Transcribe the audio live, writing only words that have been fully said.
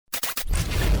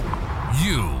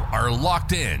You are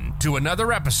locked in to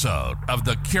another episode of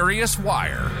The Curious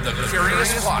Wire. The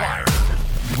Curious Wire.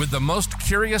 With the most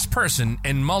curious person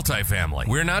in multifamily.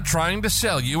 We're not trying to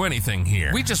sell you anything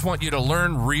here. We just want you to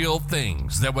learn real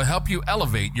things that will help you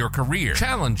elevate your career,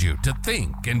 challenge you to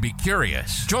think and be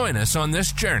curious. Join us on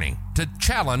this journey to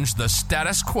challenge the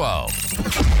status quo.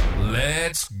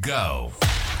 Let's go.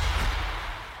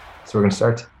 So we're going to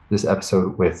start this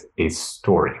episode with a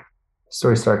story. The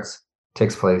story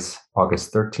takes place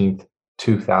August 13th,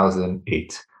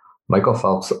 2008. Michael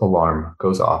Phelps' alarm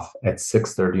goes off at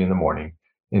 6:30 in the morning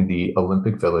in the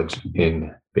Olympic Village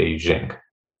in Beijing.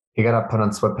 He got up, put on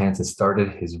sweatpants, and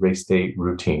started his race day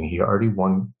routine. He already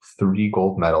won 3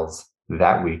 gold medals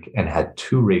that week and had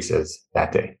 2 races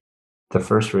that day. The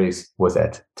first race was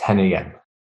at 10 a.m.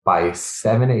 By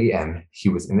 7 a.m., he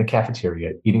was in the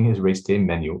cafeteria eating his race day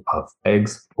menu of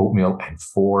eggs, oatmeal, and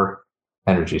 4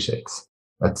 energy shakes.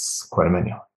 That's quite a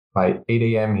menu. By 8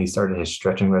 a.m., he started his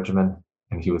stretching regimen,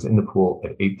 and he was in the pool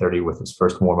at 8:30 with his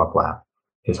first warm-up lap.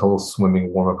 His whole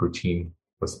swimming warm-up routine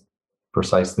was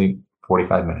precisely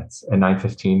 45 minutes. At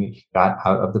 9:15, he got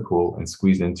out of the pool and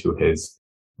squeezed into his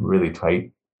really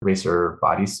tight racer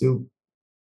bodysuit.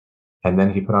 And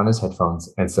then he put on his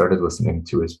headphones and started listening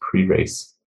to his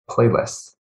pre-race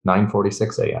playlist.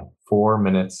 9:46 a.m., 4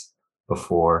 minutes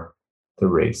before the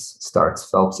race starts,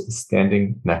 Phelps is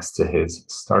standing next to his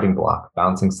starting block,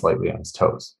 bouncing slightly on his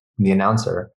toes. The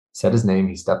announcer said his name,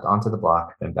 he stepped onto the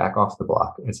block, then back off the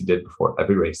block as he did before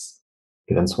every race.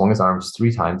 He then swung his arms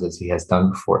 3 times as he has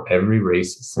done before every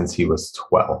race since he was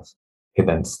 12. He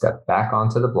then stepped back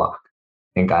onto the block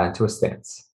and got into a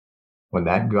stance. When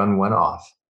that gun went off,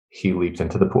 he leaped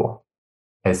into the pool.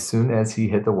 As soon as he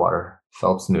hit the water,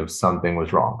 Phelps knew something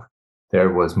was wrong.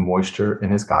 There was moisture in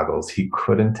his goggles. He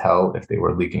couldn't tell if they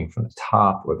were leaking from the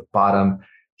top or the bottom.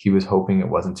 He was hoping it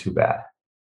wasn't too bad.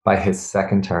 By his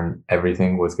second turn,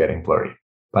 everything was getting blurry.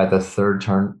 By the third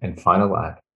turn and final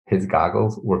lap, his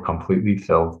goggles were completely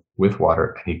filled with water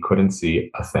and he couldn't see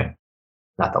a thing.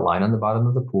 Not the line on the bottom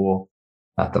of the pool,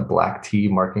 not the black T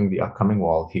marking the upcoming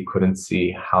wall. He couldn't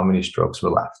see how many strokes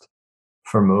were left.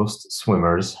 For most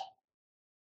swimmers,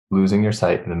 losing your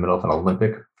sight in the middle of an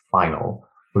Olympic final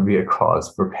would be a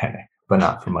cause for panic, but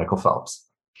not for Michael Phelps.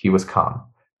 He was calm.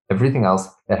 Everything else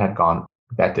that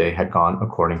day had gone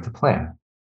according to plan.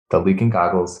 The leaking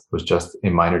goggles was just a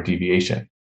minor deviation,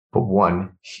 but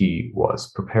one he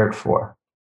was prepared for.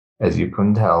 As you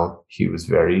couldn't tell, he was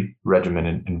very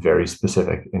regimented and very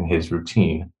specific in his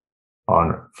routine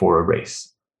for a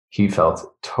race. He felt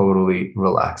totally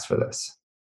relaxed for this.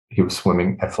 He was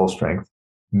swimming at full strength.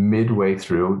 Midway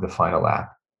through the final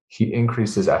lap, he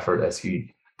increased his effort as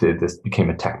he did. This became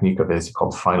a technique of his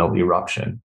called final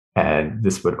eruption, and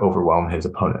this would overwhelm his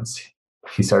opponents.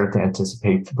 He started to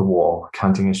anticipate the wall,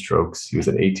 counting his strokes. He was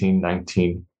at 18,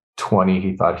 19, 20.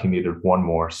 He thought he needed 1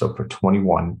 more. So for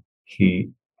 21,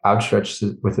 he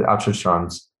with outstretched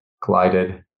arms,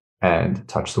 glided and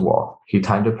touched the wall. He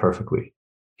timed it perfectly.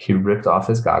 He ripped off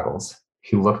his goggles.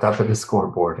 He looked up at his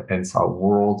scoreboard and saw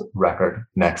world record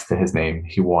next to his name.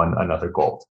 He won another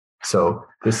gold. So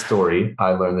this story,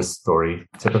 I learned this story.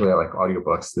 Typically, I like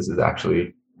audiobooks. This is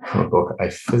actually from a book I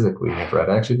physically have read.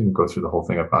 I actually didn't go through the whole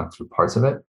thing. I've gone through parts of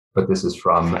it, but this is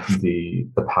from the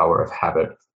Power of Habit.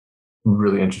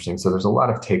 Really interesting. So there's a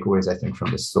lot of takeaways, I think, from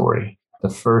this story.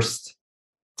 The first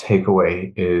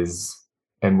takeaway is,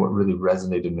 and what really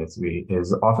resonated with me,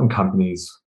 is often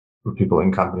people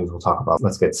in companies will talk about,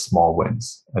 let's get small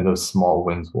wins, and those small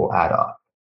wins will add up.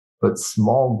 But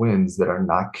small wins that are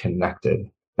not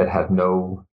connected, that have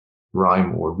no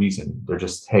rhyme or reason. They're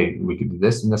just, hey, we could do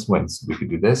this and this wins. We could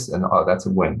do this and that's a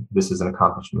win. This is an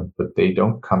accomplishment, but they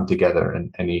don't come together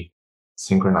in any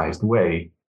synchronized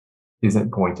way, isn't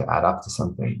going to add up to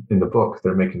something. In the book,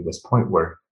 they're making this point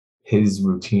where his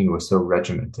routine was so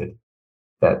regimented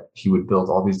that he would build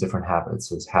all these different habits,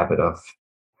 his habit of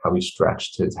how he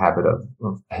stretched, his habit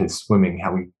of his swimming,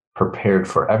 how he prepared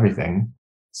for everything.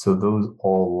 So those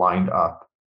all lined up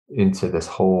into this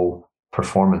whole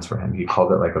performance for him. He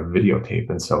called it like a videotape.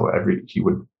 And so he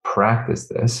would practice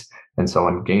this. And so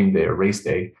on game day or race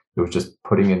day, it was just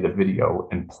putting in the video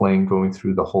and going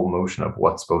through the whole motion of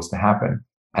what's supposed to happen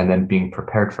and then being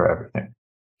prepared for everything.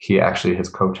 His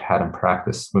coach had him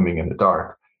practice swimming in the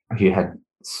dark.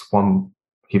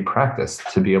 He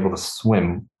practiced to be able to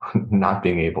swim, not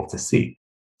being able to see.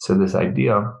 So this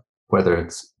idea, whether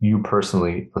it's you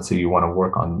personally, let's say you want to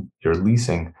work on your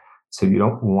leasing, so you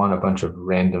don't want a bunch of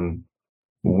random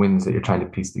wins that you're trying to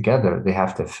piece together. They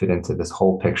have to fit into this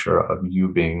whole picture of you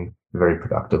being a very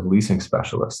productive leasing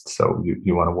specialist. So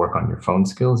you want to work on your phone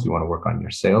skills, you want to work on your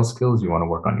sales skills, you want to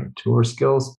work on your tour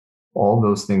skills. all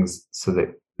those things, so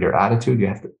that your attitude, you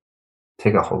have to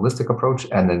take a holistic approach,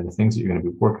 and then the things that you're going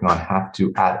to be working on have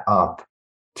to add up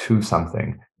to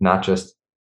something, not just,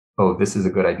 oh, this is a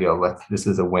good idea, this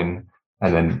is a win,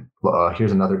 and then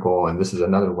here's another goal, and this is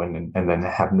another win, and then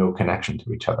have no connection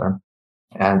to each other.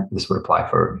 And this would apply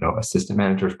for, assistant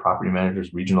managers, property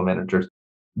managers, regional managers.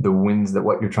 The wins, that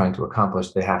what you're trying to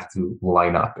accomplish, they have to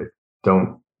line up.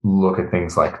 Don't look at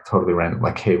things like totally random,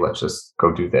 like, hey, let's just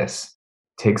go do this.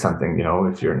 Take something,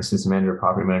 if you're an assistant manager,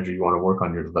 property manager, you want to work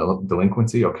on your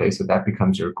delinquency. Okay, so that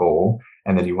becomes your goal.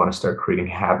 And then you want to start creating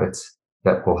habits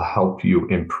that will help you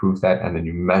improve that. And then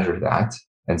you measure that.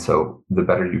 And so the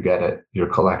better you get at your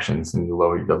collections and you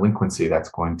lower your delinquency, that's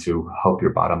going to help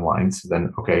your bottom line. So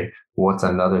then, okay, what's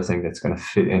another thing that's going to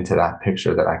fit into that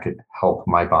picture that I could help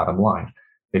my bottom line?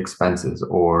 Expenses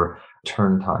or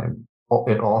turn time.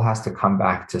 It all has to come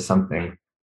back to something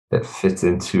that fits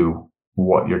into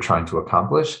what you're trying to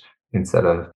accomplish, instead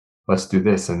of let's do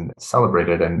this and celebrate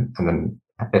it and then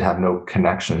it have no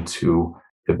connection to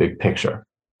the big picture.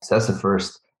 So that's the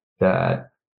first that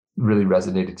really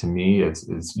resonated to me,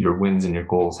 is your wins and your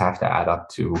goals have to add up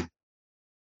to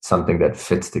something that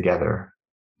fits together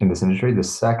in this industry. The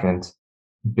second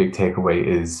big takeaway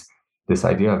is this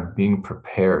idea of being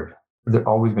prepared. There's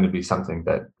always going to be something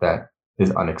that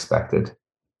is unexpected,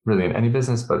 really in any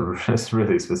business, but just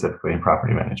really specifically in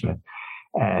property management.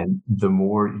 And the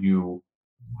more you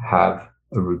have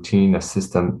a routine, a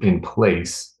system in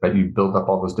place, that you build up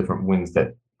all those different wins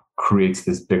that creates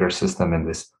this bigger system and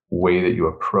this way that you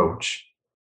approach,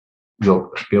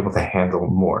 you'll be able to handle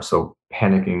more. So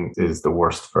panicking is the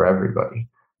worst for everybody.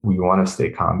 We want to stay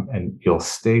calm, and you'll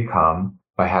stay calm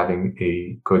by having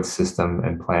a good system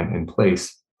and plan in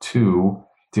place to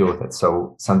deal with it.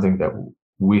 So something that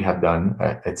we have done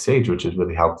at Sage, which has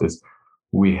really helped, is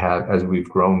we have, as we've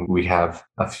grown, we have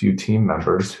a few team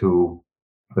members who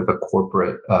with a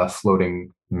corporate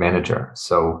floating manager.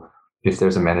 So if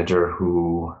there's a manager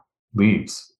who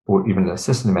leaves, or even an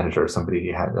assistant manager,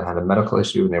 somebody had a medical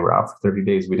issue and they were out for 30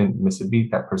 days, we didn't miss a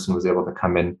beat. That person was able to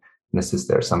come in and assist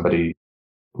there. Somebody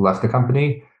left the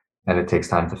company and it takes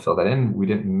time to fill that in. We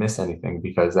didn't miss anything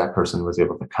because that person was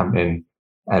able to come in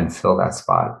and fill that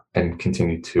spot and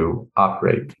continue to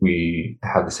operate. We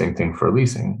have the same thing for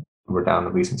leasing. We're down a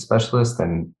leasing specialist,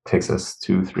 and it takes us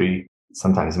 2, 3,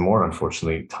 sometimes more,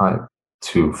 unfortunately, time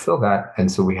to fill that.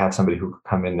 And so we have somebody who could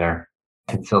come in there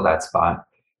and fill that spot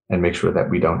and make sure that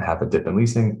we don't have a dip in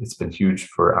leasing. It's been huge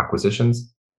for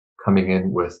acquisitions. Coming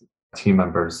in with team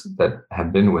members that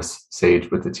have been with Sage,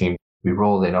 with the team we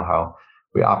roll, they know how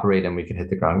we operate and we can hit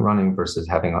the ground running, versus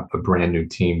having a brand new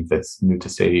team that's new to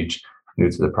Sage, new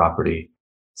to the property.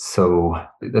 So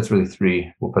that's really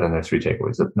 3. We'll put in there 3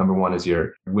 takeaways. Number 1 is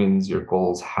your wins, your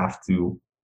goals have to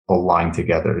align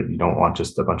together. You don't want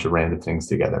just a bunch of random things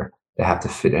together. They have to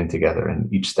fit in together.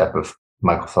 And each step of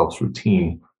Michael Phelps'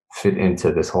 routine fit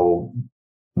into this whole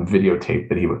videotape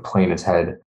that he would play in his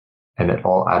head. And it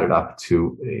all added up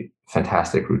to a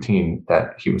fantastic routine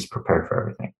that he was prepared for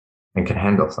everything and can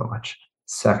handle so much.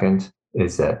 Second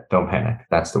is that don't panic.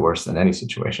 That's the worst in any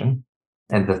situation.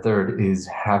 And the third is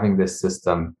having this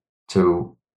system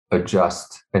to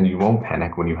adjust, and you won't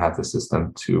panic when you have the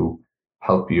system to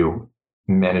help you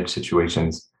manage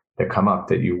situations that come up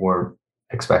that you weren't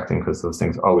expecting, because those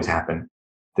things always happen.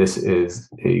 This is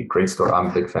a great story. I'm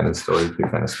a big fan of stories,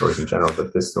 big fan of stories in general,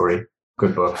 but this story,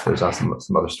 good book. There's also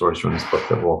some other stories from this book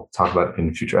that we'll talk about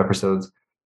in future episodes.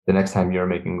 The next time you're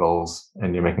making goals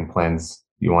and you're making plans,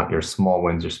 you want your small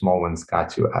wins. Your small wins got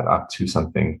to add up to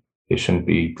something. They shouldn't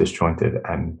be disjointed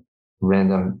and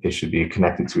random. They should be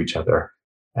connected to each other.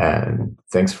 And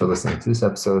thanks for listening to this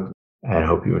episode, and I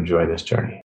hope you enjoy this journey.